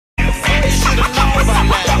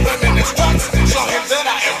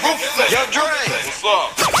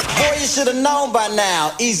should have known by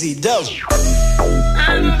now. Easy dope.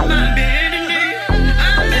 I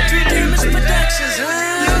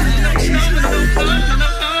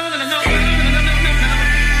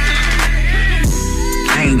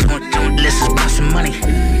ain't doing this is about some money.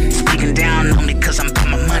 Speaking down on me cause I'm about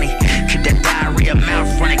my money. Keep that diarrhea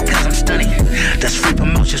mouth running cause I'm stunning. That's free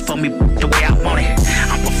promotions for me the way I want it.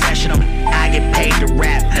 I'm professional, I get paid to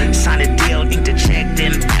rap. Sign a deal, ink the check,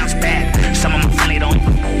 then bounce back. Some of my family don't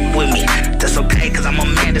even with me. That's okay cause I'm a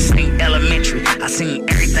man that ain't elementary. I seen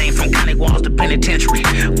everything from county walls to penitentiary.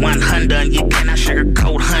 100, you cannot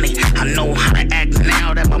sugarcoat honey. I know how to act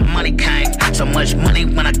now that my money came. So much money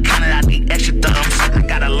when I count it, I need extra thumbs. I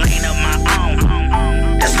got a lane of my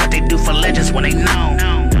own. That's what they do for legends when they know.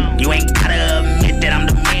 You ain't gotta admit that I'm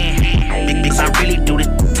the man. Because I really do this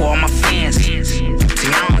for all my fans.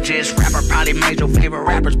 See, I don't just rap, I probably made your favorite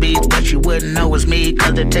rappers beats, but you wouldn't know it's me,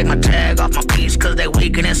 cause they take my tag off my piece, cause they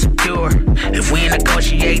weak and insecure. If we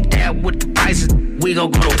negotiate that with the prices, we gon'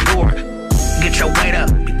 go to war. Get your weight up,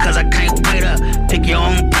 because I can't wait up. Pick your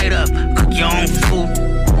own plate up, cook your own food,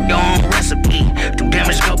 your own recipe. Do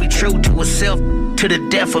damage, go be true to itself, to the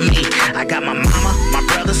death of me. I got my mama, my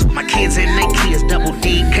brothers, my kids and their kids. Double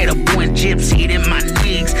D, Kato, Boo and Gypsy in my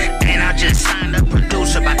knees. And I just signed a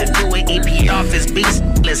producer, about to do an EP off his beats.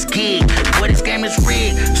 Let's gig, boy this game is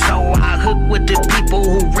rigged. So I hook with the people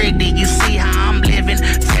who rigged it. You see how I'm living,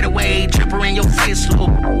 fade away, jumper in your face, slow.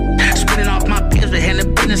 Spinning off my pills, but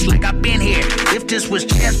handling business like I've been here. If this was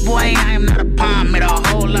chess, boy, I am not a pawn. Made a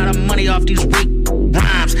whole lot of money off these weak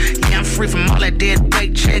rhymes. Yeah, I'm free from all that dead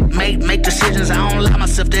weight. Checkmate, make decisions. I don't allow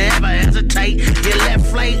myself to ever hesitate. Get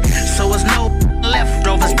left late, so it's no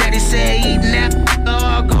leftovers. Daddy said eating that,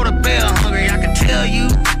 or go to bed hungry. I can tell you,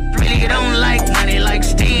 really don't like money, like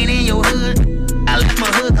staying in your hood. I left my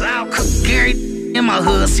hood, cause I'll cook Gary in my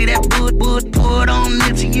hood. See that wood pour it on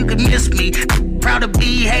Nipsey, you can miss me. Proud to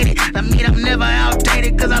be hated, I mean I'm never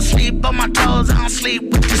outdated, cause I sleep on my toes, I don't sleep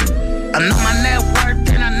with this. I know my net worth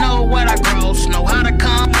and I know what I gross. Know how to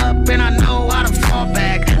come up and I know how to fall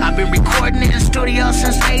back. I've been recording in the studio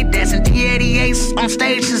since 8, dancing D88s on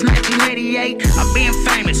stage since 1988. I've been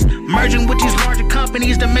famous, merging with these larger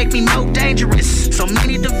companies to make me more dangerous. So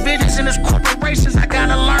many divisions in this corporations, I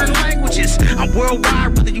gotta learn languages. I'm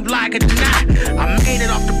worldwide, whether you like it or not. I made it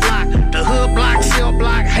off the block, the hood block, cell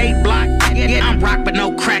block, hate block. Yeah, I'm rock but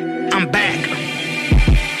no crack, I'm back.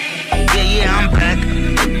 Yeah, I'm back.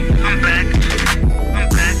 I'm back. I'm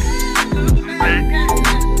back. I'm back.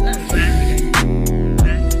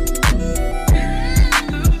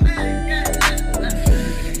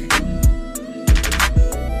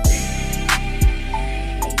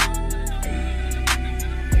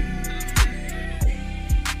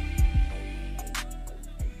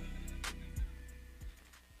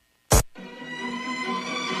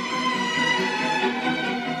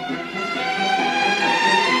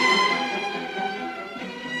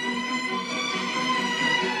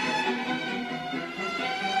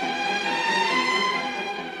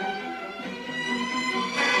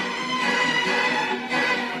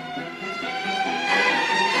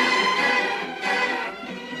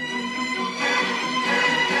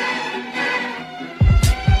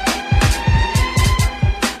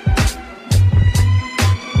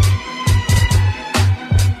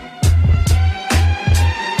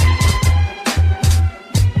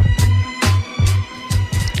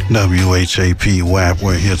 WHAP WAP,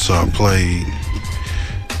 where hits are played.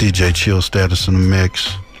 DJ Chill Status in the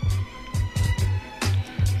mix.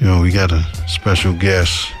 You know, we got a special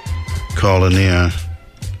guest calling in.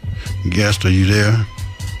 Guest, are you there?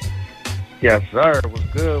 Yes, sir. What's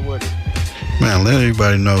good with it? Man, let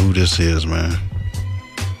everybody know who this is, man.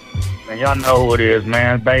 Man, y'all know who it is,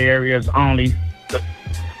 man. Bay Area's only, the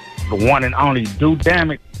one and only Do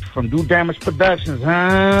Damage from Do Damage Productions,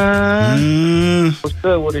 huh? What's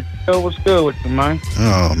good with it? What's good with you, man?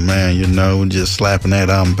 Oh, man, you know, just slapping that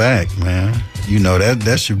I'm back, man. You know,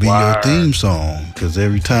 that should be your theme song, because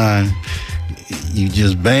every time you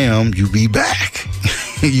just bam, you be back.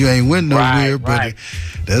 You ain't went nowhere, but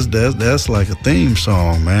that's like a theme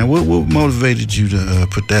song, man. What motivated you to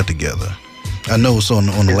put that together? I know it's on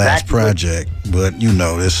the last project, but, you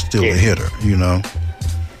know, it's still a hitter, you know?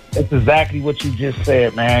 It's exactly what you just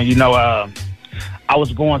said, man. You know, I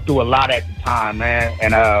was going through a lot at the time, man,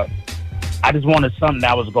 and I just wanted something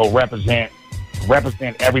that was going to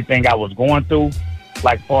represent everything I was going through,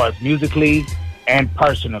 like far as musically and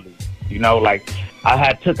personally. You know, like I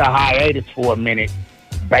had took a hiatus for a minute,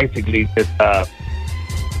 basically just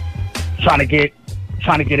trying to get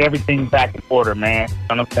everything back in order, man. You know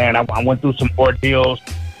what I'm saying? I went through some ordeals,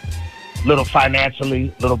 little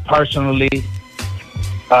financially, little personally.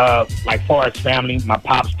 like far as family, my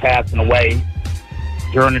pops passing away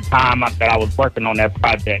during the time that I was working on that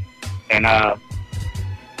project. And I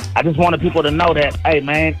just wanted people to know that, hey,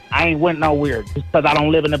 man, I ain't went nowhere. Just because I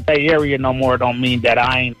don't live in the Bay Area no more don't mean that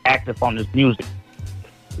I ain't active on this music.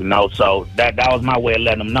 You know, so that was my way of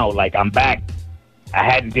letting them know. Like, I'm back. I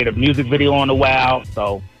hadn't did a music video in a while,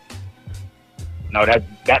 so no,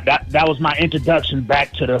 that was my introduction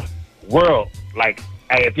back to the world. Like,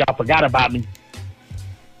 hey, if y'all forgot about me,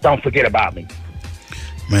 don't forget about me.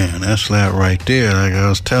 Man, that's that right there. Like I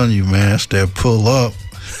was telling you, man, that's that pull up.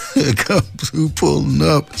 It comes who pulling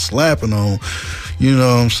up, slapping on, you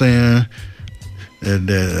know what I'm saying?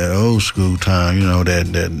 That old school time, you know,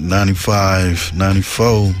 that 95,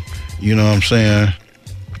 94, you know what I'm saying?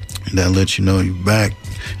 That lets you know you back.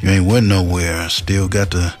 You ain't went nowhere. Still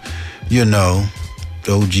got the, you know,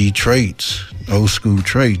 OG traits, old school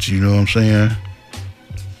traits, you know what I'm saying?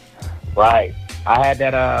 Right. I had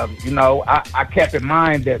that, you know, I kept in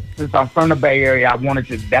mind that since I'm from the Bay Area, I wanted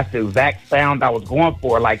to, that's the exact sound I was going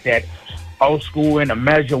for, like that old school in a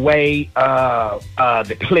measure way,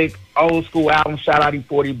 the Click, old school album, shout out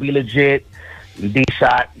E40, Be Legit,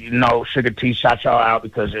 D-Shot, you know, Sugar T, shout y'all out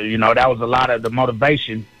because, you know, that was a lot of the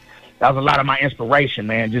motivation. That was a lot of my inspiration,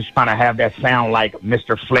 man, just trying to have that sound like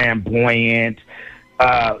Mr. Flamboyant.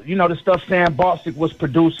 You know, the stuff Sam Bostic was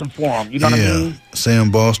producing for him. You know what I mean?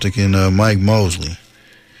 Sam Bostic and Mike Mosley.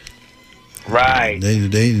 Right. They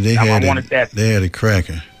had it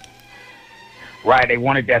cracking. Right. They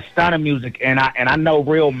wanted that stunner music, and I know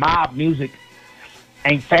real mob music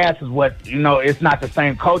ain't fast as what, you know, it's not the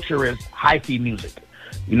same culture as hyphy music.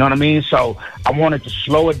 You know what I mean? So I wanted to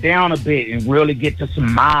slow it down a bit and really get to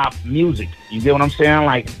some mob music. You get what I'm saying?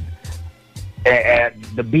 Like, at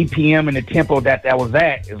the BPM and the tempo that was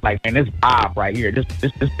at is like, man, this mob right here. This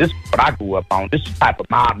is what I grew up on. This is the type of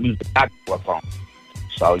mob music I grew up on.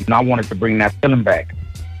 So, you know, I wanted to bring that feeling back.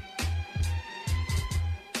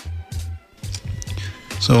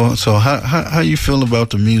 So how you feel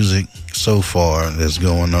about the music so far that's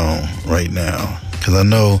going on right now? Because I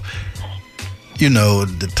know, you know,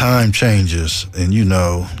 the time changes, and, you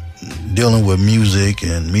know, dealing with music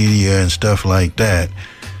and media and stuff like that,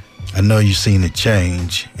 I know you've seen it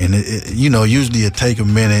change, and it, you know, usually it take a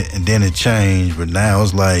minute and then it change, but now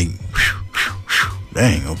it's like, whew, whew, whew,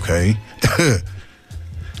 dang, okay.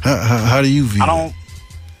 how do you view it?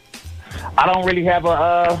 I don't really have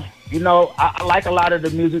a, you know, I like a lot of the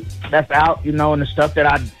music that's out, you know, and the stuff that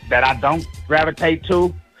I don't gravitate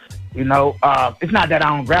to. You know, it's not that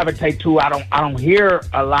I don't gravitate to. I don't hear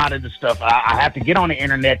a lot of the stuff. I have to get on the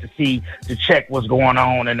internet to check what's going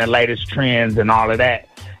on and the latest trends and all of that.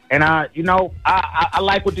 And you know, I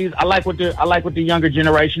like what the younger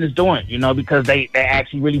generation is doing. You know, because they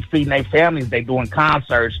actually really feeding their families. They doing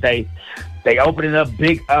concerts. They opening up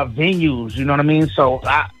big venues. You know what I mean? So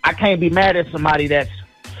I can't be mad at somebody that's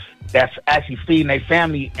actually feeding their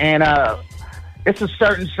family. And it's a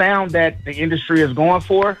certain sound that the industry is going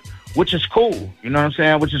for, which is cool. You know what I'm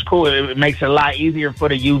saying? Which is cool. It makes it a lot easier for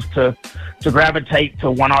the youth to gravitate to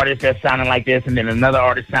one artist that's sounding like this and then another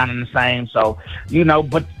artist sounding the same. So, you know,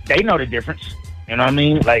 but they know the difference. You know what I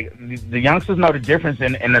mean? Like, the youngsters know the difference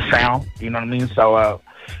in the sound. You know what I mean? So,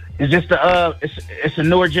 it's just it's a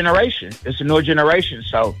newer generation. It's a newer generation.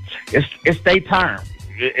 So it's their turn.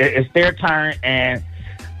 It's their turn, and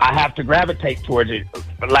I have to gravitate towards it.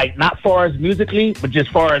 But, like, not far as musically, but just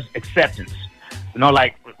far as acceptance. You know,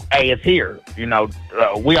 like, hey, it's here. You know,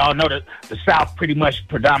 we all know that the South pretty much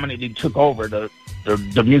predominantly took over the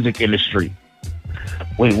music industry.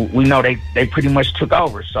 We know they pretty much took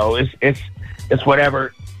over. So it's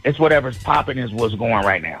whatever's popping is what's going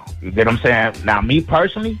right now. You get what I'm saying? Now, me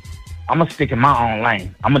personally, I'm gonna stick in my own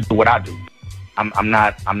lane. I'm gonna do what I do. I'm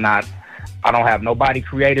not. I don't have nobody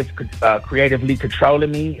creatively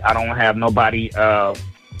controlling me. I don't have nobody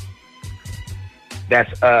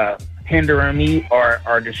that's hindering me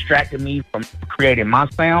or distracting me from creating my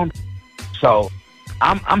sound. So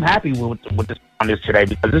I'm happy with this on this today,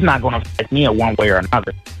 because it's not going to affect me in one way or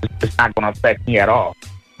another. It's not going to affect me at all.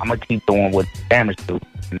 I'm going to keep doing what damage do,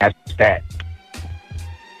 and that's that.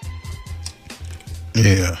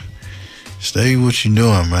 Yeah. Stay what you're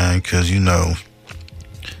doing, man, because, you know,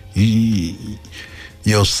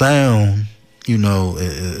 your sound, you know,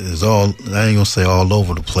 is all, I ain't going to say all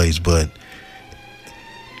over the place, but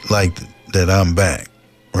like that I'm back,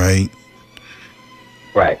 right?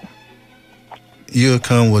 Right. You'll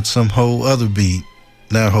come with some whole other beat,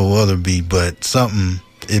 not whole other beat, but something,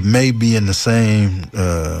 it may be in the same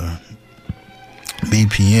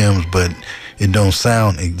BPMs, but it don't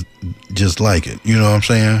sound just like it. You know what I'm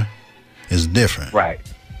saying? It's different. Right.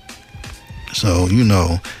 So, you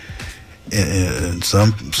know, and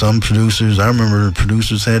some producers, I remember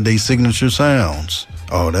producers had their signature sounds.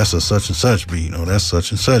 Oh, that's a such and such beat. Oh, that's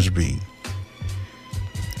such and such beat.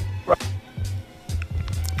 Right.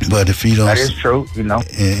 But if you don't... That is true, you know.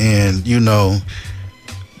 And you know,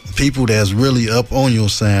 people that's really up on your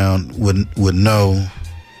sound would know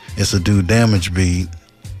it's a Do Damage beat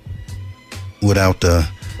without the...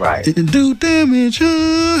 Right. Do damage,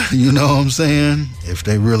 you know what I'm saying? If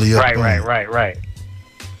they really up on it. Right.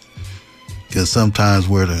 Because sometimes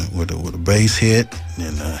where the bass hit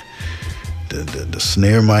and the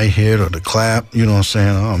snare might hit or the clap, you know what I'm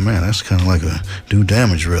saying? Oh man, that's kind of like a Do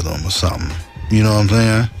Damage rhythm or something. You know what I'm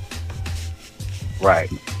saying? Right.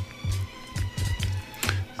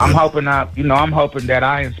 I'm hoping that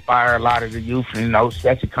I inspire a lot of the youth, you know,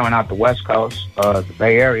 especially coming out the West Coast, the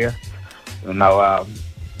Bay Area. You know,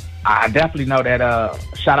 I definitely know that,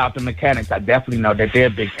 shout out to Mechanics, I definitely know that they're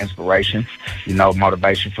a big inspiration, you know,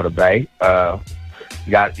 motivation for the Bay.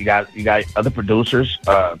 You got other producers,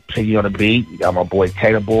 Piggy on the beat, you got my boy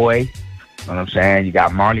Kpfa Boy, you know what I'm saying? You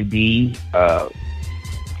got Marley B, you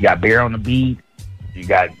got Bear on the beat, you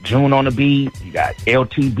got June on the beat, you got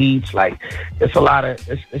LT Beats, like it's a lot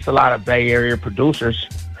of Bay Area producers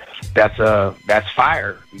that's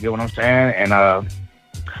fire, you get what I'm saying? And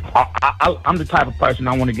I'm the type of person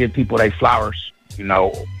I want to give people their flowers, you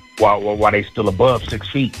know, while they still above 6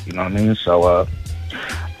 feet, you know what I mean? So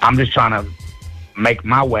I'm just trying to make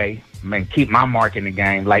my way and keep my mark in the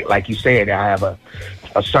game. Like you said, I have a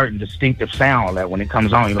certain distinctive sound that when it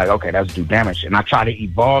comes on, you're like, okay, that's Do Damage, and I try to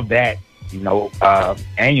evolve that, you know,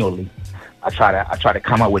 annually. I try to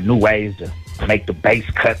come up with new ways to make the bass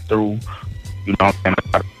cut through, you know, and I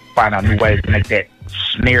try to find out new ways to make that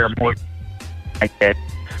snare more, like that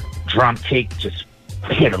drum kick just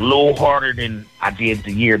hit a little harder than I did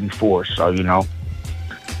the year before. So, you know,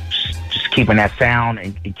 just keeping that sound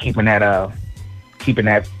and keeping that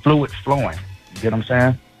fluid flowing. You get what I'm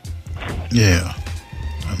saying? Yeah,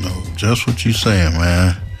 I know just what you're saying,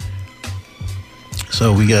 man.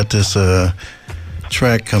 So we got this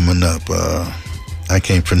track coming up. I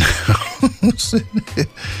can't pronounce it.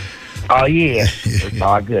 Oh yeah, it's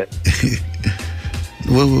all good.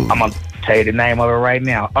 I'm gonna tell you the name of it right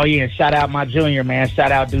now. Oh yeah, shout out my junior, man.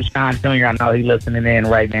 Shout out Dushan Jr. I know he's listening in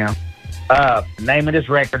right now. The name of this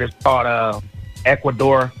record is called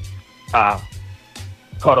Ecuador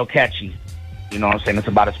Cotocachi. You know what I'm saying? It's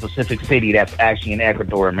about a specific city that's actually in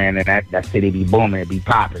Ecuador, man, and that city be booming, it be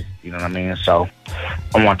popping. You know what I mean? So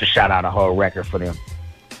I want to shout out a whole record for them,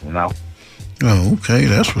 you know? Oh, okay.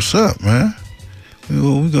 That's what's up, man.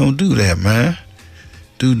 Well, we're going to do that, man.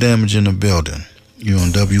 Do Damage in the building. You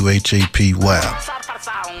on WHAP WAP.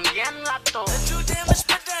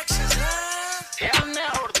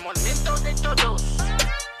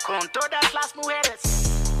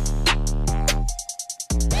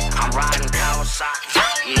 I'm riding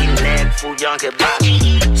Kawasaki, eating that food, young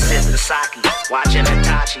hibachi, sipping sake, watching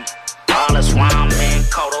Itachi. All this wine, man,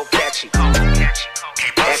 Cotocachi,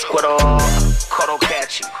 Ecuador,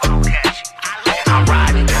 Cotocachi. I'm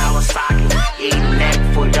riding Kawasaki, eating that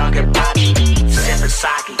food, young hibachi, sipping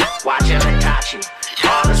sake, watching Itachi.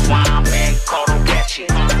 All this wine, man, Cotocachi,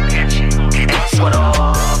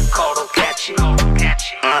 Ecuador, Cotocachi.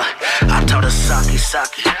 I told her sucky,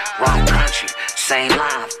 wrong country, same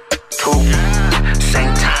line.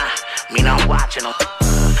 Same time, me not watching them.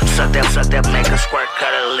 Suck that, make a squirt,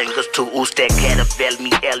 cutter lingers to usted quiere ver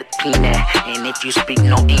mi el pine. And if you speak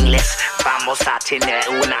no English, vamos a tener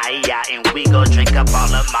una ella. And we go drink up all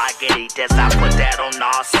the margaritas. I put that on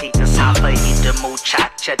all seekers. Alfajita,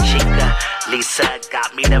 muchacha, chica. Lisa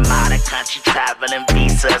got me them out of country traveling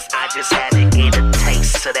visas. I just had to get a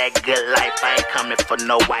taste of that good life. I ain't coming for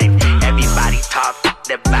no wife. Everybody talk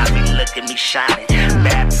about me, look at me shining.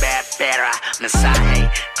 Bad, better, Messiah.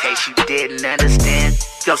 Case you didn't understand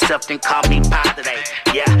yourself, then call me padre.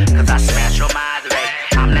 Yeah, cause I smash your mind today.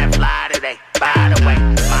 I'm that fly today. By the way,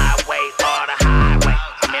 my way or the highway.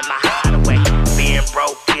 I'm in my hideaway. Being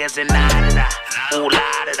broke is an da. Ooh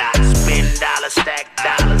la da. Spend dollars, stack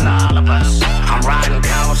dollars, all of us. I'm riding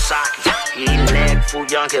Kawasaki, eating that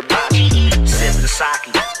food, young hibachi, sipping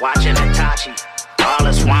sake, watching Itachi. All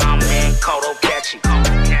this wine, man, Cotocachi,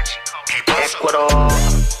 Ecuador,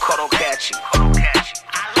 Cotocachi.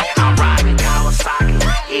 I'm riding Kawasaki,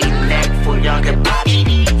 eating that food, young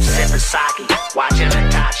hibachi, sipping sake, watching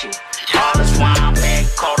Itachi. All this wine, man,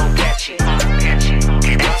 Cotocachi,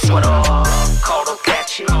 Ecuador,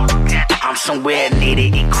 Cotocachi. I'm somewhere near the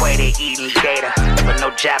equator, eating gator, but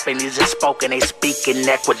no Japanese is spoken, they speak in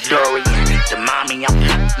Ecuadorian. The mommy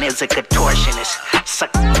I'm is a contortionist,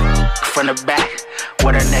 suck from the back,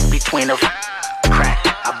 with her neck between her crack.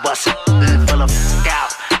 I bust it, full of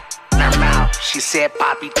out. Her mouth, she said,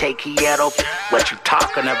 Poppy, take Kieto. What you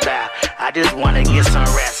talking about? I just wanna get some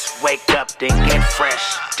rest. Wake up, then get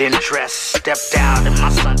fresh, then dress. Stepped out in my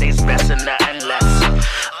Sunday's best and nothing less.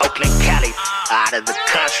 Oakland, Cali, out of the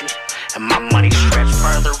country. And my money stretched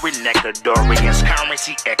further in Ecuadorians.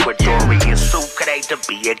 Currency Ecuadorian, Sucre to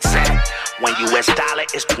be exact. When US dollar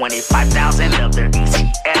is 25,000 of their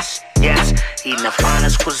ECS. Yes, eating the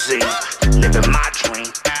finest cuisine, living my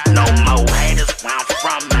dream. No more haters where I'm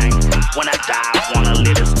from, man. When I die, I wanna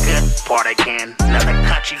live this good part again. Another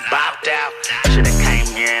country bopped out. Should've came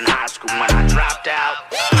here in high school when I dropped out.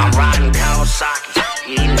 I'm riding Kawasaki,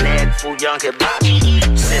 eating egg food, young hibachi,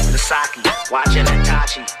 sipping sake, watching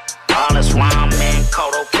Itachi. All this wine, man,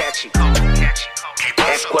 Kotokechi.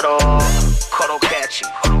 Ecuador, Kotokechi.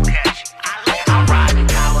 I'm riding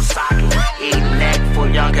Kawasaki, eating egg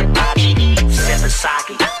food, young hibachi, sipping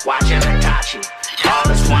sake, watching Itachi. All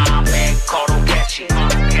this wine, man, Kotokechi.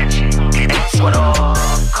 Ecuador,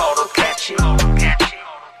 Kotokechi.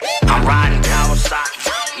 I'm riding Kawasaki,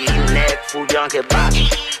 eating egg food, young hibachi,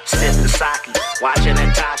 sipping sake, watching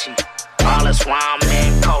Itachi. All this wine,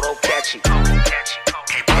 man, Kotokechi.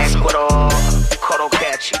 Ecuador,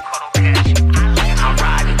 Kotokechi. I'm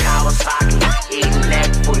riding Kawasaki, eating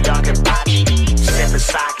egg food, young hibachi, sipping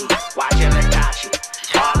sake, watching Itachi.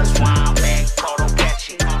 All this wine, man,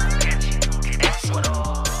 Kotokechi.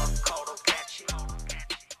 Ecuador, Kotokechi.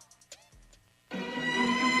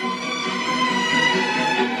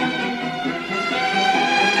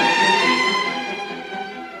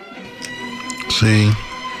 See,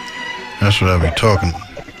 that's what I be talking.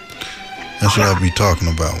 That's what I be talking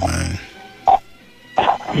about, man.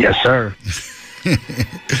 Yes, sir.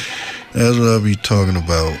 That's what I be talking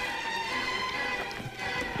about,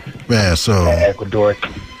 man. So Ecuador,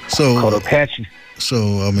 Kotokechi.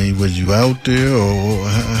 So I mean, was you out there, or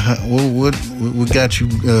what got you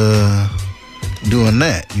doing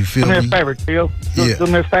that? You feel me? Do me a favor, Theo. Yeah. Do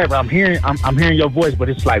me a favor. I'm hearing your voice, but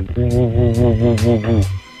it's like woo, woo, woo, woo, woo, woo, woo.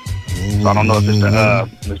 So I don't know if it's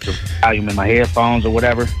the volume in my headphones or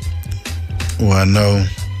whatever. Well, I know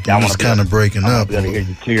it's kind of breaking up. I want to hear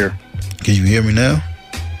you clear. Can you hear me now?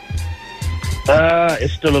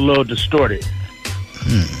 It's still a little distorted.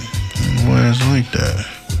 Why is it like that?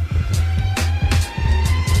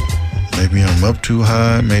 Maybe I'm up too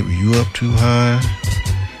high. Maybe you up too high.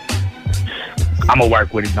 I'm gonna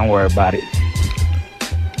work with it. Don't worry about it.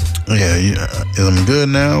 Yeah. I'm good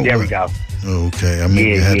now. There we go. Okay, I mean,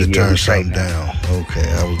 you had to turn something down. Okay,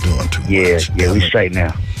 I was doing too much. Yeah, we straight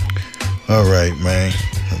now. All right, man.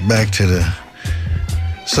 Back to the.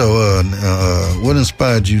 So, what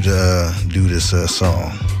inspired you to do this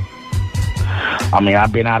song? I mean,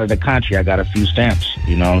 I've been out of the country. I got a few stamps.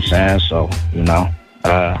 You know what I'm saying? So,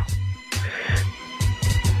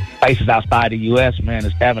 places outside the U.S., man,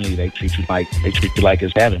 it's heavenly. They treat you like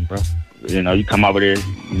it's heaven, bro. You come over there.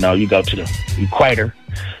 You go to the equator.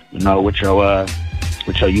 With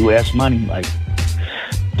your U.S. money, like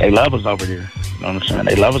they love us over there. You know what I'm saying?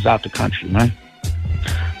 They love us out the country, man.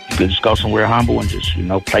 You could just go somewhere humble and just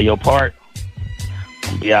play your part.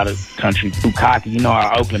 Don't be out of the country too cocky.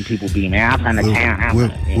 Our Oakland people be, man, I'm from the town.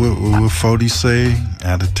 What 40 say?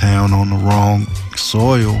 Out of town on the wrong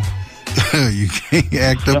soil. You can't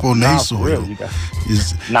act up on their soil.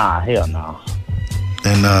 Nah, hell no.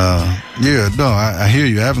 And I hear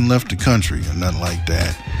you. I haven't left the country or nothing like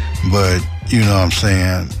that. But you know what I'm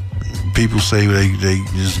saying, people say they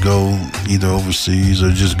just go either overseas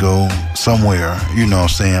or just go somewhere,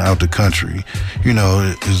 out the country.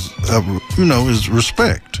 Is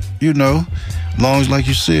respect. As long as, like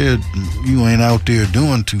you said, you ain't out there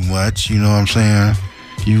doing too much, you know what I'm saying,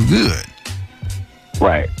 you good.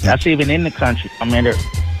 Right. That's even in the country. I mean,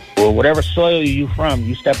 whatever soil you from,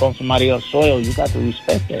 you step on somebody else's soil, you got to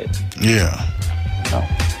respect that. Yeah.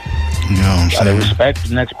 You know what I'm saying? Gotta respect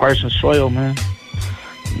the next person's soil, man.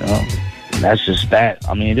 And that's just that.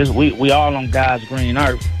 I mean, we all on God's green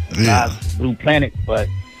earth, God's blue planet, but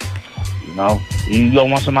you don't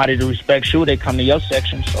want somebody to respect you, they come to your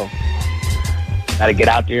section, so gotta get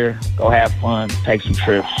out there, go have fun, take some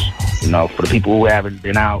trips, for the people who haven't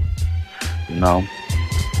been out,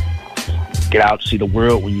 get out, see the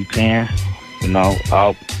world when you can,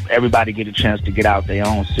 everybody get a chance to get out their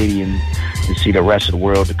own city and see the rest of the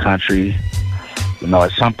world, the country,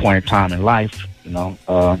 at some point in time in life,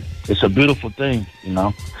 it's a beautiful thing,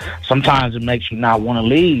 Sometimes it makes you not want to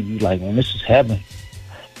leave. You're like, man, this is heaven.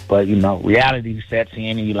 But, reality sets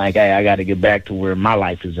in and you're like, hey, I got to get back to where my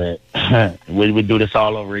life is at. we do this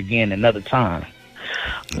all over again another time,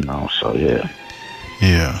 so yeah.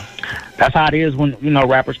 Yeah. That's how it is when, you know,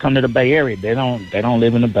 rappers come to the Bay Area. They don't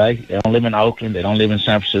live in the Bay. They don't live in Oakland. They don't live in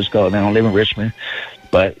San Francisco. They don't live in Richmond.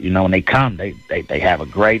 But, you know, when they come, they have a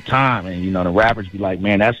great time. And, you know, the rappers be like,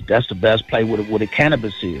 man, that's the best place where the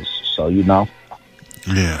cannabis is. So, you know,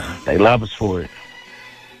 yeah, they love us for it.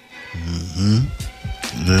 Mm-hmm.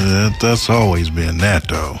 That's always been that,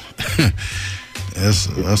 though. that's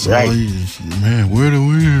right. all you, man, where the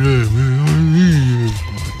weed at,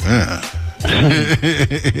 man?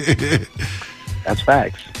 That's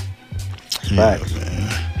facts. Yeah, Facts. man.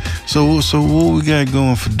 So what we got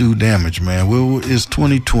going for Do Damage, man? Well, it's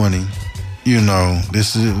 2020. You know,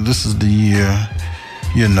 this is the year.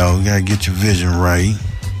 You know, you gotta get your vision right.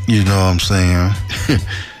 You know what I'm saying?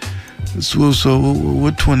 So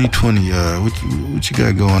what 2020? What you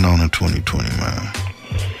got going on in 2020, man?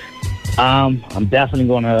 I'm definitely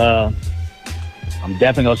gonna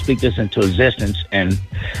speak this into existence and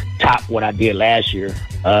top what I did last year.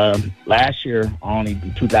 Last year,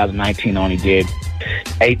 2019, I only did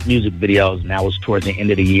 8 music videos, and that was towards the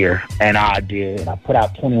end of the year. And I put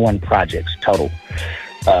out 21 projects total.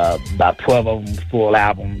 About 12 of them full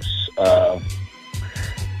albums,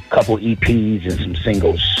 couple EPs and some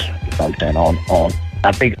singles. Something on.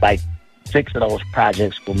 I think like 6 of those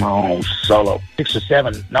projects were my own solo. 6 or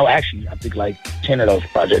 7. No, actually, I think like 10 of those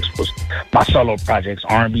projects was my solo projects,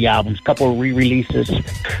 R&B albums, couple of re-releases,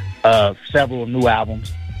 several new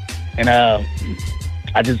albums. And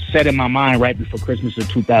I just set in my mind right before Christmas of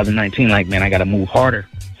 2019, like, man, I got to move harder.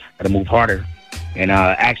 And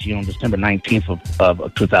actually on December 19th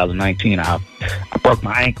of 2019, I broke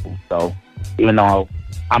my ankle. So even though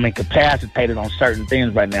I'm incapacitated on certain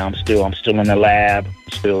things right now, I'm still in the lab,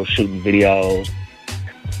 still shooting videos,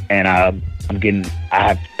 and I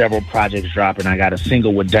have several projects dropping. I got a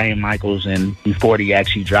single with Dame Michaels and B40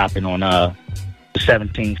 actually dropping on the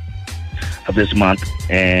 17th of this month,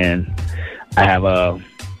 and I have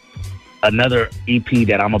another EP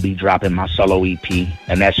that I'm gonna be dropping, my solo EP,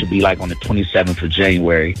 and that should be like on the 27th of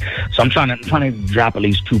January. So I'm trying to drop at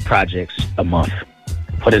least 2 projects a month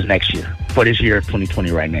for this year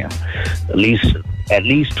 2020 right now. At least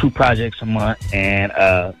 2 projects a month, and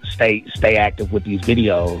stay active with these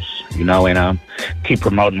videos, you know, and keep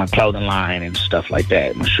promoting my clothing line and stuff like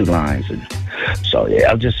that, my shoe lines. And so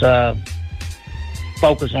yeah, I'll just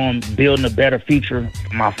focus on building a better future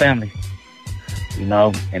for my family, you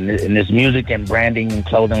know, and this music and branding and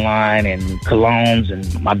clothing line and colognes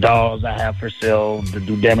and my dolls I have for sale, the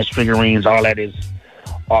Do Damage figurines, all that is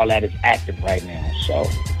active right now. So,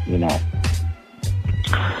 you know,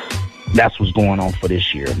 that's what's going on for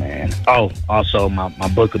this year, man. Oh, also my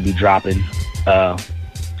book will be dropping.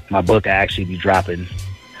 My book will actually be dropping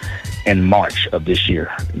in March of this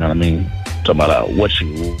year. You know what I mean? Talking about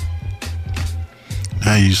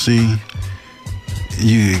Now you see,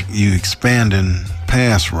 you expanding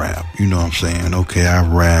past rap. You know what I'm saying? Okay, I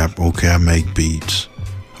rap. Okay, I make beats.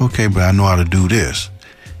 Okay, but I know how to do this.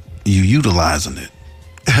 You utilizing it.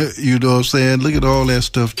 You know what I'm saying? Look at all that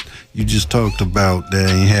stuff you just talked about that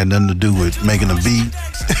ain't had nothing to do with making a beat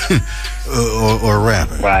or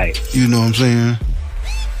rapping. Right. You know what I'm saying?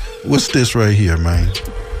 What's this right here, man?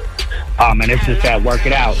 Oh, man, it's just that Work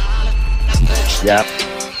It Out. Yep.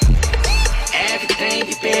 Everything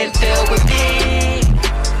you've been through with me.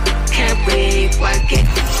 Can't breathe, work it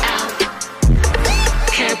out.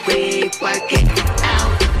 Can't breathe, work it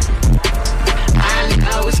out. I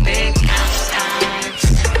know it's been countless times.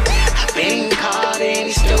 I've been caught in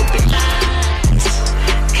these stupid lies.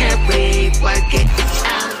 Can't breathe, work it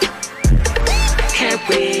out. Can't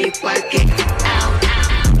breathe, work it out.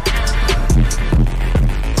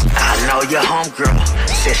 I know your homegirl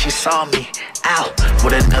said she saw me out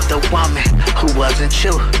with another woman who wasn't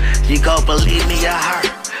you. You gon' believe me or her?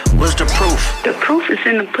 What's the proof? The proof is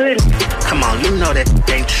in the pudding. Come on, you know that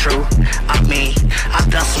ain't true. I mean, I've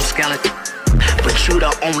done some skeleton, but you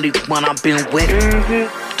the only one I've been with.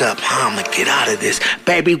 I'ma get out of this.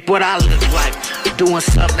 Baby, what I look like? Doing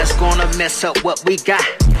something that's gonna mess up what we got.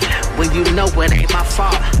 When you know it ain't my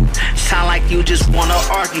fault. Sound like you just wanna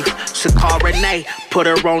argue. So call Renee, put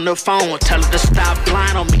her on the phone, tell her to stop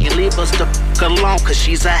lying on me and leave us the f*** alone, cause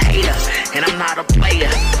she's a hater and I'm not a player.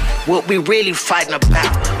 What we really fighting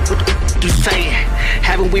about? What the f*** you saying?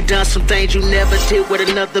 Haven't we done some things you never did with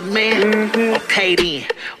another man? Okay then,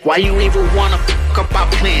 why you even wanna f*** up our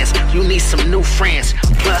plans? You need some new friends.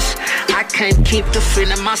 Plus, I can't keep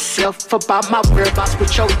defending myself about my whereabouts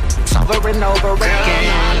with your over and over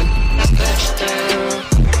again.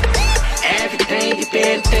 Everything you've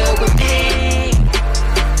been through with me.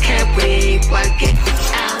 Can't breathe, work it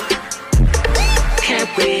out. Can't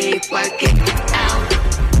breathe, work it out.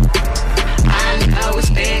 I know it's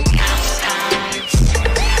been countless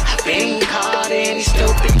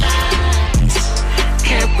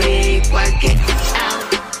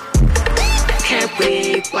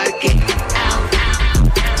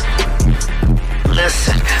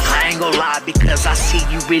see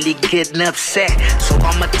you really getting upset. So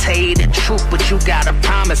I'ma tell you the truth, but you gotta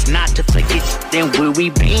promise not to forget then where we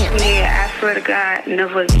been. Yeah, I swear to God,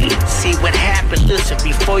 never again. See what happened, listen,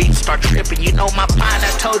 before you start tripping. You know my mind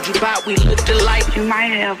I told you about, we looked alike. You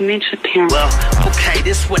might have mentioned him. Well, okay,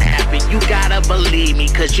 this what happened. You gotta believe me,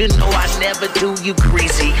 cause you know I never do you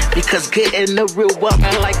greasy. Because getting a real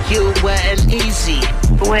woman like you wasn't easy.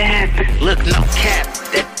 What happened? Look, no cap,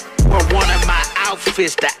 that were one of my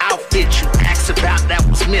outfits. The outfit you asked about that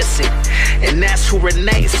was missing. And that's who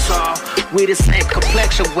Renee saw. We the same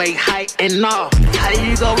complexion, weight, height, and all. How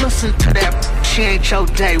you go listen to that? She ain't your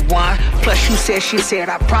day one. Plus she said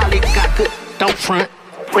I probably got good, don't front.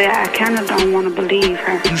 Well, I kinda don't wanna believe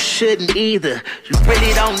her. You shouldn't either. You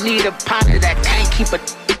really don't need a partner that can't keep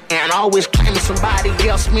it and always claiming somebody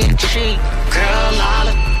else mean cheat. Girl, all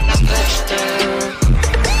of my pleasure.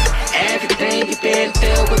 Everything you've been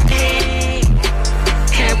through with me.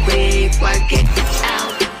 Can't wait, work it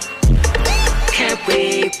out. Can't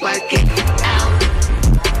wait, work it out.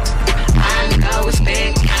 I know it's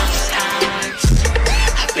been countless times.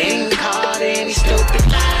 I've been caught in these stupid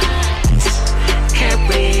lies. Can't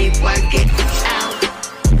wait, work it out.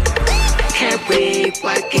 Can't wait,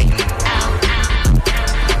 work it out.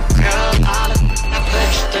 Girl, all of my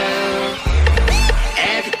pleasure.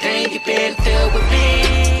 Everything you've been through with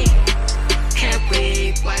me. Can't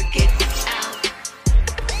wait, work it out.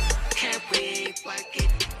 Can't wait, work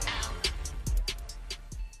it out.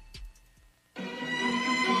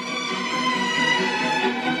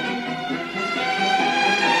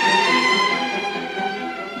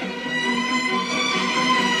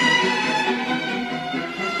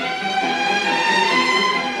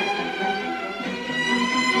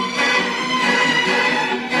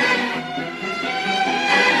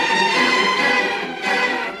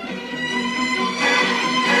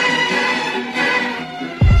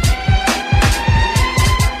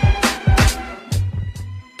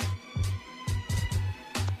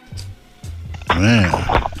 Man,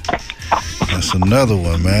 that's another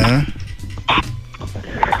one, man.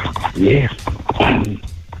 Yeah.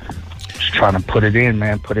 Just trying to put it in,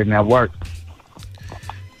 man. Put it in that work.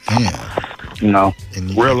 Yeah. You know,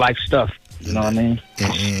 And real life stuff. You know what I mean?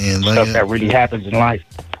 And Stuff that really happens in life.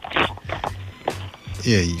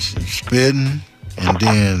 yeah, you spitting, and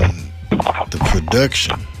then the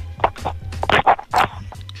production.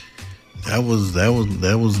 That was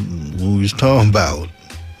what we was talking about.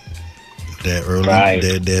 That early, Right.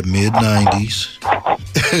 that mid '90s.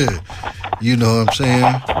 You know what I'm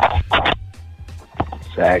saying?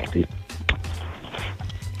 Exactly.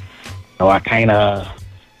 No, I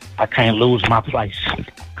can't lose my place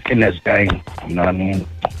in this game. You know what I mean?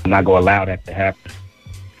 I'm not gonna allow that to happen.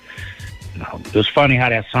 You know, it was funny how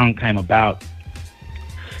that song came about.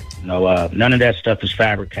 You know, none of that stuff is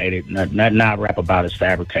fabricated. Nothing I rap about is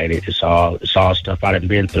fabricated. It's all stuff I done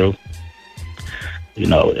been through. You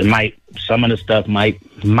know, some of the stuff might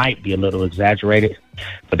be a little exaggerated,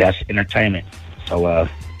 but that's entertainment. So,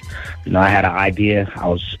 you know, I had an idea. I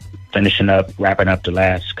was wrapping up the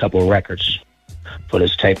last couple of records for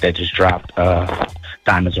this tape that just dropped,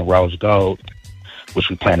 Diamonds and Rose Gold, which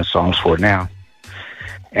we playing the songs for now.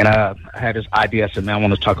 And I had this idea. I said, man, I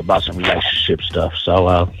want to talk about some relationship stuff. So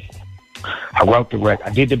I wrote the record.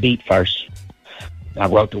 I did the beat first. I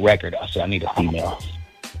wrote the record. I said, I need a female.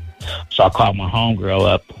 So I called my homegirl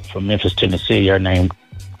up from Memphis, Tennessee. Her name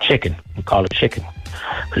Chicken. We call her Chicken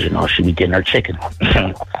because, you know, she be getting her chicken.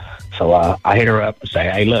 So I hit her up and say,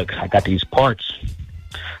 hey, look, I got these parts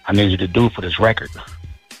I need you to do for this record.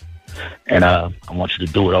 And I want you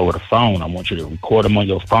to do it over the phone. I want you to record them on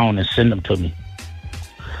your phone and send them to me.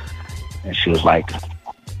 And she was like,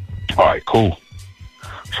 all right, cool.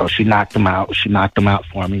 So she knocked them out. She knocked them out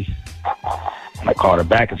for me. And I called her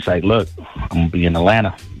back and said, look, I'm going to be in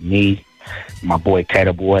Atlanta. Me, my boy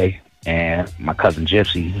Kpfa Boy, and my cousin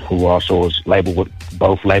Gypsy, who also was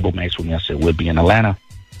both label mates with me. I said, we'll be in Atlanta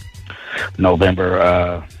November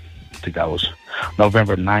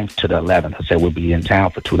 9th to the 11th. I said, we'll be in town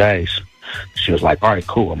for 2 days. She was like, all right,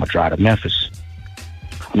 cool. I'm going to drive to Memphis.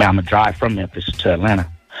 I'm going to drive from Memphis to Atlanta.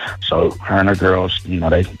 So her and her girls, you know,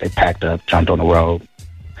 they packed up, jumped on the road,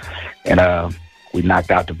 and we knocked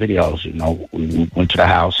out the videos. You know, we went to the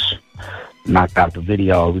house, knocked out the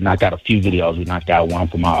video. We knocked out a few videos. We knocked out one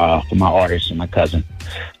for my artist and my cousin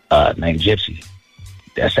named Gypsy.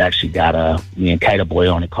 That's actually got me and Kpfa Boy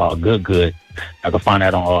on it, called Good Good. I can find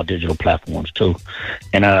that on all digital platforms too.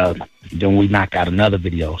 And then we knocked out another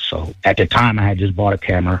video. So at the time, I had just bought a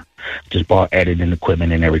camera, just bought editing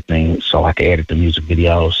equipment and everything, so I could edit the music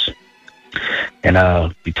videos.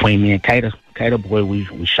 And between me and Kpfa Boy,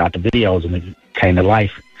 we shot the videos, and it came to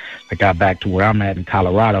life. I got back to where I'm at in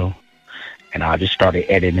Colorado, and I just started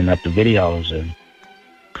editing up the videos. And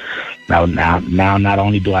now, not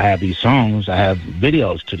only do I have these songs, I have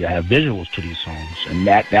videos to, I have visuals to these songs, and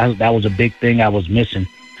that was a big thing I was missing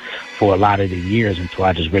for a lot of the years until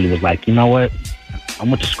I just really was like, you know what, I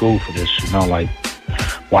went to school for this. You know, like,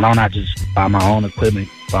 why don't I just buy my own equipment,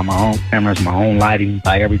 buy my own cameras, my own lighting,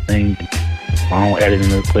 buy everything, my own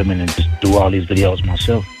editing equipment, and just do all these videos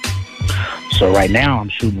myself. So right now I'm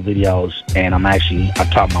shooting videos, and I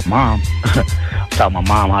taught my mom,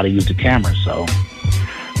 how to use the camera. So,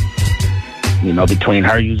 you know, between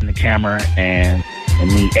her using the camera and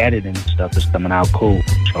me editing stuff, is coming out cool.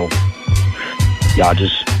 So y'all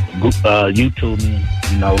just YouTube me,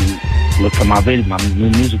 you know, look for my new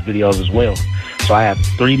music videos as well. So I have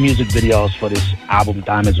 3 music videos for this album,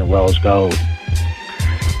 Diamonds and Rose Gold.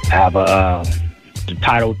 I have the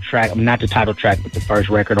title track, not the title track, but the first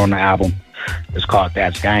record on the album. It's called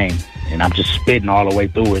That's Game. And I'm just spitting all the way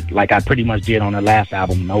through it, like I pretty much did on the last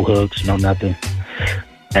album. No hooks, no nothing.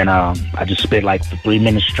 And I just spit like for 3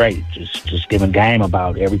 minutes straight, just giving game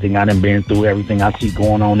about everything I done been through, everything I see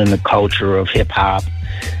going on in the culture of hip-hop,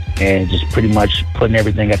 and just pretty much putting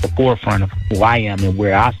everything at the forefront of who I am and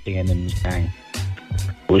where I stand in this thing.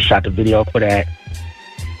 We shot the video for that,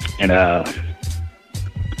 and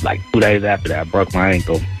like 2 days after that, I broke my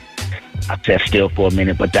ankle. I sat still for a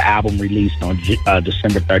minute, but the album released on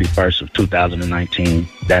December 31st of 2019.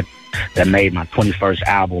 That made my 21st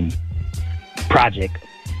album project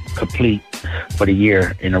complete for the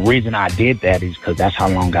year. And the reason I did that is because that's how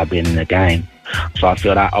long I've been in the game. So I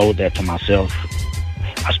felt I owed that to myself.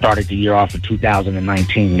 I started the year off in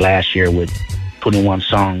 2019 last year with 21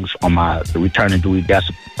 songs on the Return of Dewey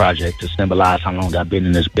Decimal project to symbolize how long I've been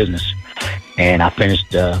in this business. And I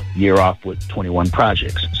finished the year off with 21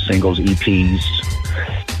 projects, singles, EPs,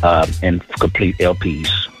 and complete LPs.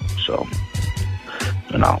 So,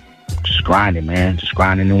 you know, just grinding, man, just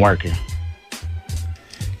grinding and working.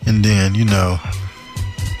 And then, you know,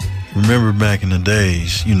 remember back in the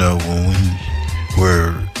days, you know, when we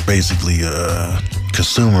were basically a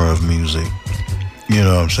consumer of music, you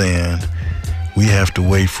know what I'm saying? We have to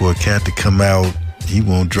wait for a cat to come out. He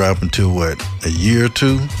won't drop until, what, a year or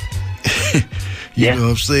 2? You know what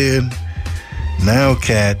I'm saying? Now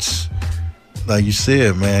cats, like you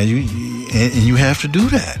said, man, you have to do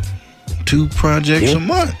that. 2 projects a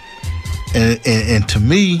month. And to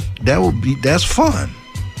me, that's fun.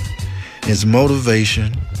 It's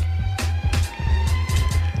motivation.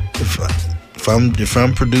 If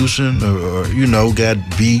I'm producing or you know, got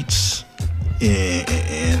beats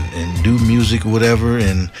and do music or whatever,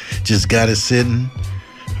 and just got it sitting,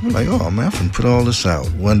 I'm like, oh man, I'm finna put all this out.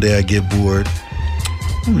 One day I get bored,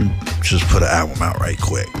 let me just put an album out right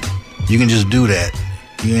quick. You can just do that.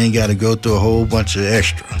 You ain't got to go through a whole bunch of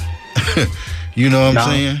extra. You know what I'm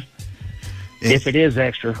saying? If it is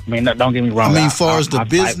extra, I mean, don't get me wrong. I mean, far as the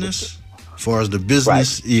business,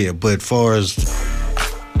 right. Yeah, but far as,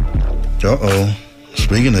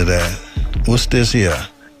 speaking of that, what's this here?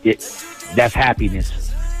 That's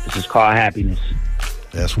happiness. This is called happiness.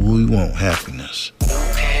 That's what we want, happiness. You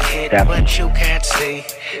can't hit what you can't see.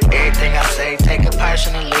 Everything I say, take it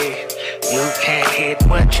personally. You can't hit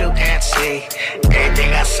what you can't see.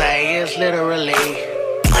 Everything I say is literally.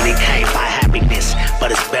 Money can't buy happiness,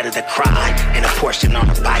 but it's better to cry in a Porsche on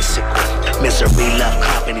a bicycle. Misery love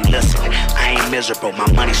company, listen, I ain't miserable. My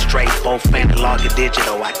money straight, both analog and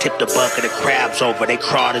digital. I tipped a bucket of crabs over, they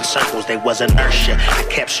crawled in circles. They was inertia, I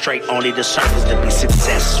kept straight, only the surface to be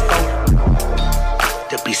successful.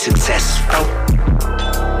 To be successful.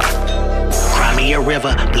 Cry me a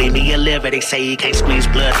river, bleed me a liver. They say you can't squeeze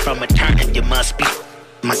blood from a turnip, you must be.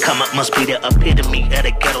 My come up must be the epitome of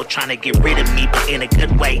the ghetto trying to get rid of me, but in a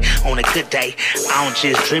good way, on a good day. I don't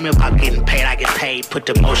just dream about getting paid, I get paid. Put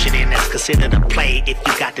the motion in, that's considered a play. If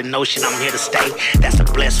you got the notion, I'm here to stay. That's a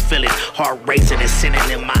blessed feeling, heart racing and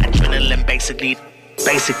sending in my adrenaline, basically.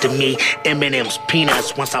 Basic to me, M&M's,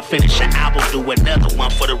 peanuts. Once I finish an album, do another one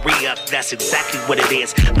for the re-up. That's exactly what it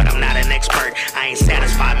is, but I'm not an expert. I ain't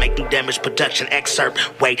satisfied, make do damage production excerpt.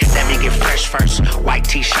 Wait, let me get fresh first. White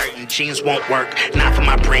t-shirt and jeans won't work. Not for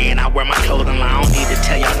my brand, I wear my clothing line. I don't need to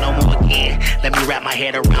tell y'all no more again. Let me wrap my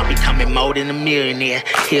head around becoming more than a millionaire.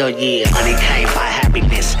 Hell yeah, money can't buy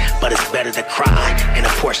happiness, but it's better to cry in a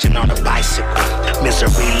Porsche on a bicycle.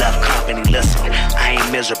 Misery love company, listen, I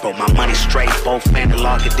ain't miserable. My money straight, both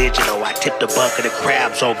analog and digital. I tipped a bucket of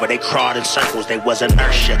crabs over, they crawled in circles. They was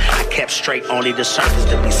inertia, I kept straight, only the surface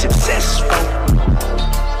to be successful.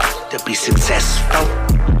 To be successful.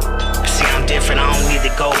 See, I'm different. I don't need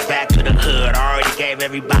to go back to the hood. I already gave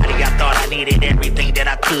everybody I thought I needed everything that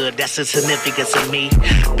I could. That's the significance of me.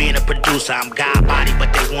 Being a producer, I'm God body,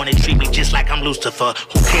 but they wanna treat me just like I'm Lucifer.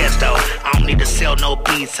 Who cares though? I don't need to sell no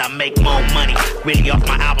beats. I make more money, really off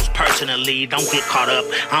my albums personally. Don't get caught up.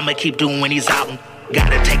 I'ma keep doing these albums.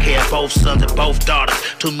 Gotta take care of both sons and both daughters.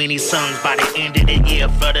 Too many sons by the end of the year,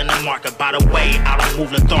 flooding the market. By the way, I don't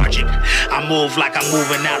move lethargic. I move like I'm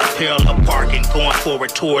moving out of parallel parking, going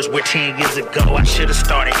forward towards where 10 years ago I should've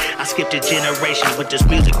started. I skipped a generation with this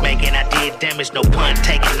music making. I did damage, no pun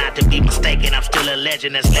taken, not to be mistaken. I'm still a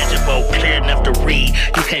legend that's legible, clear enough to read.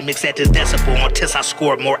 You can't mix at this decibel until I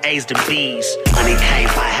scored more A's than B's. Money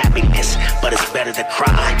can't buy happiness, but it's better to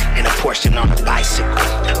cry in a portion on a bicycle.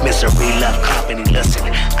 Misery love company.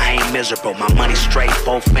 Listen, I ain't miserable. My money straight,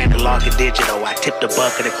 both analog and digital. I tipped a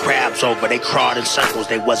bucket of crabs over. They crawled in circles.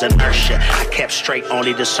 They was inertia. I kept straight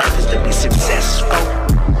only the surface to be successful.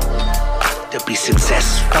 To be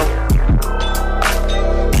successful.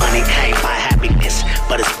 Money can't buy happiness,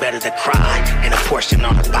 but it's better to cry in a portion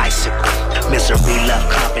on a bicycle. Misery love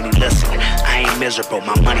company. Listen, I ain't miserable.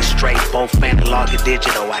 My money straight, both analog and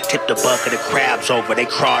digital. I tipped a bucket of crabs over. They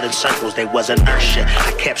crawled in circles. They was inertia.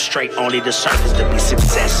 I kept straight only the surface to be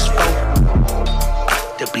successful.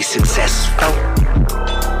 To be successful.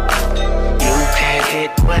 You can't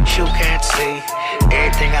hit what you can't see.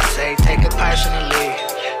 Everything I say, take it personally.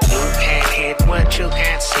 You can't hit what you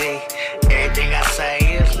can't see. Everything I say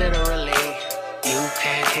is literally. You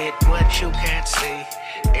can't hit what you can't see.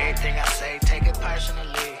 Everything I say, take it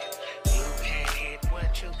personally. You can't hit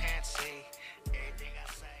what you can't see. Everything I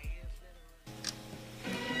say is literally.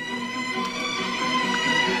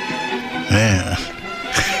 Man,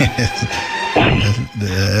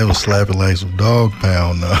 that was slapping like some dog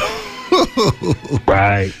pound though.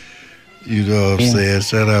 Right. You know what I'm saying?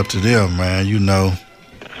 Shout out to them, man. You know.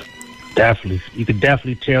 Definitely. You could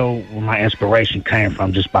definitely tell where my inspiration came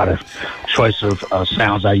from just by the choice of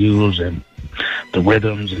sounds I use and the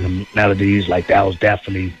rhythms and the melodies. Like that was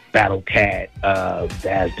definitely Battle Cat,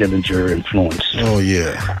 Daz Dillinger influence. Oh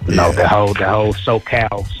yeah. You know, the whole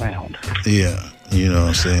SoCal sound. Yeah. You know what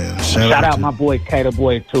I'm saying? Shout out my boy Kpfa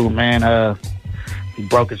Boy too, man. He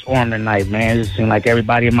broke his arm tonight, man. It seemed like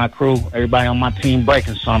everybody in my crew, everybody on my team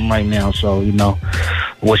breaking something right now. So, you know,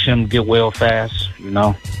 wish him to get well fast, you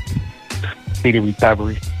know. Speedy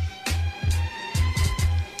recovery.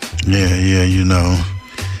 Yeah, you know.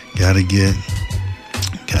 Gotta get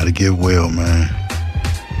well, man.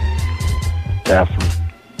 Definitely.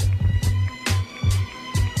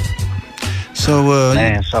 So, let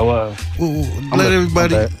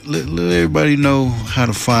everybody know how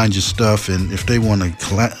to find your stuff, and if they want to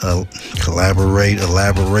collaborate,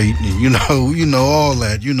 elaborate, and you know all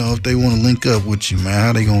that. You know, if they want to link up with you, man,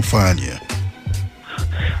 how they gonna find you?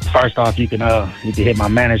 First off, you can hit my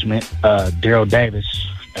management, Daryl Davis.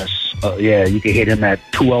 You can hit him at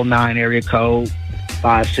 209 area code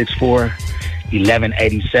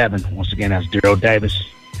 564-1187. Once again, that's Daryl Davis,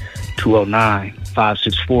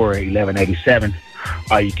 209-564-1187.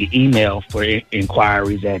 Or you can email for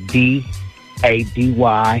inquiries at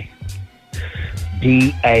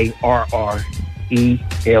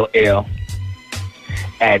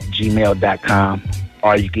DAYDARRELL@gmail.com.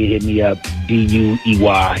 Or you can hit me up,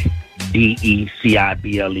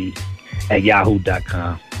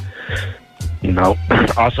 DUEYDECIBLE@yahoo.com. You know,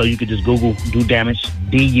 also you could just Google Do Damage,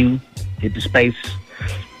 DU, hit the space,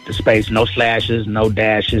 no slashes, no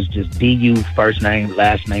dashes, just DU, first name,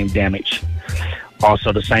 last name, Damage.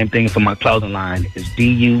 Also the same thing for my clothing line is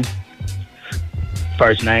DU,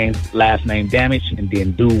 first name, last name, Damage, and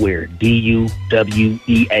then Duwear, DUWEAR.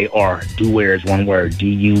 Duwear is one word,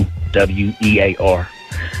 DUWEAR.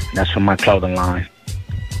 That's for my clothing line.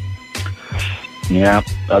 Yeah,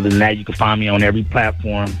 other than that, you can find me on every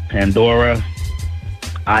platform: Pandora,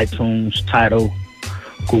 iTunes, Tidal,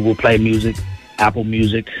 Google Play Music, Apple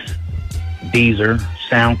Music, Deezer,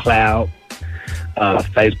 SoundCloud,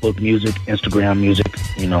 Facebook Music, Instagram Music.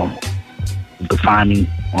 You know, you can find me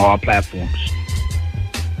on all platforms.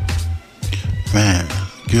 Man,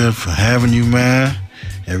 good for having you, man.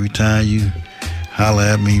 Every time you holler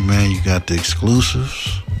at me, man, you got the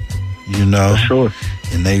exclusives, you know. For sure.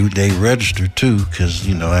 And they register too, because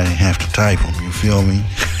you know I didn't have to type them. You feel me?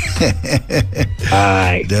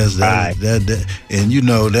 Alright. That and you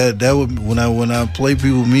know that would, when I play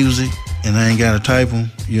people music and I ain't gotta type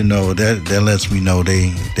them, you know that lets me know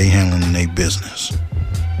they handling their business.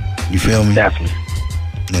 You feel me? Definitely.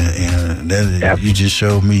 And that definitely. You just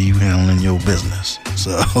showed me you handling your business.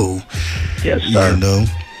 So yes, sir. You know,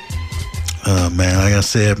 man, like I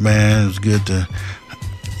said, man, it was good to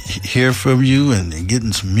hear from you and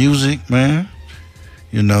getting some music, man.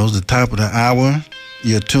 You know, it's the top of the hour.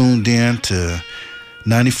 You're tuned in to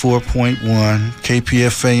 94.1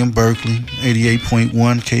 Kpfa in Berkeley, 88.1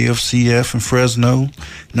 KFCF in Fresno,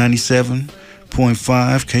 97.5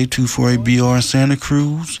 K248BR in Santa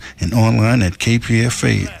Cruz, and online at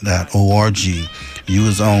kpfa.org. You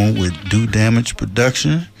is on with Do Damage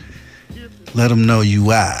Production. Let them know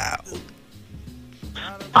you out.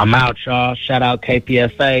 I'm out, y'all. Shout out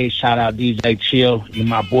KPFA. Shout out DJ Chill. You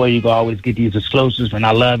my boy. You can always get these exclusives, and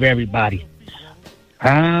I love everybody.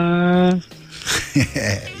 Yeah.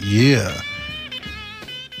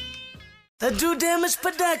 The Do Damage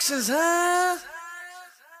Productions, huh?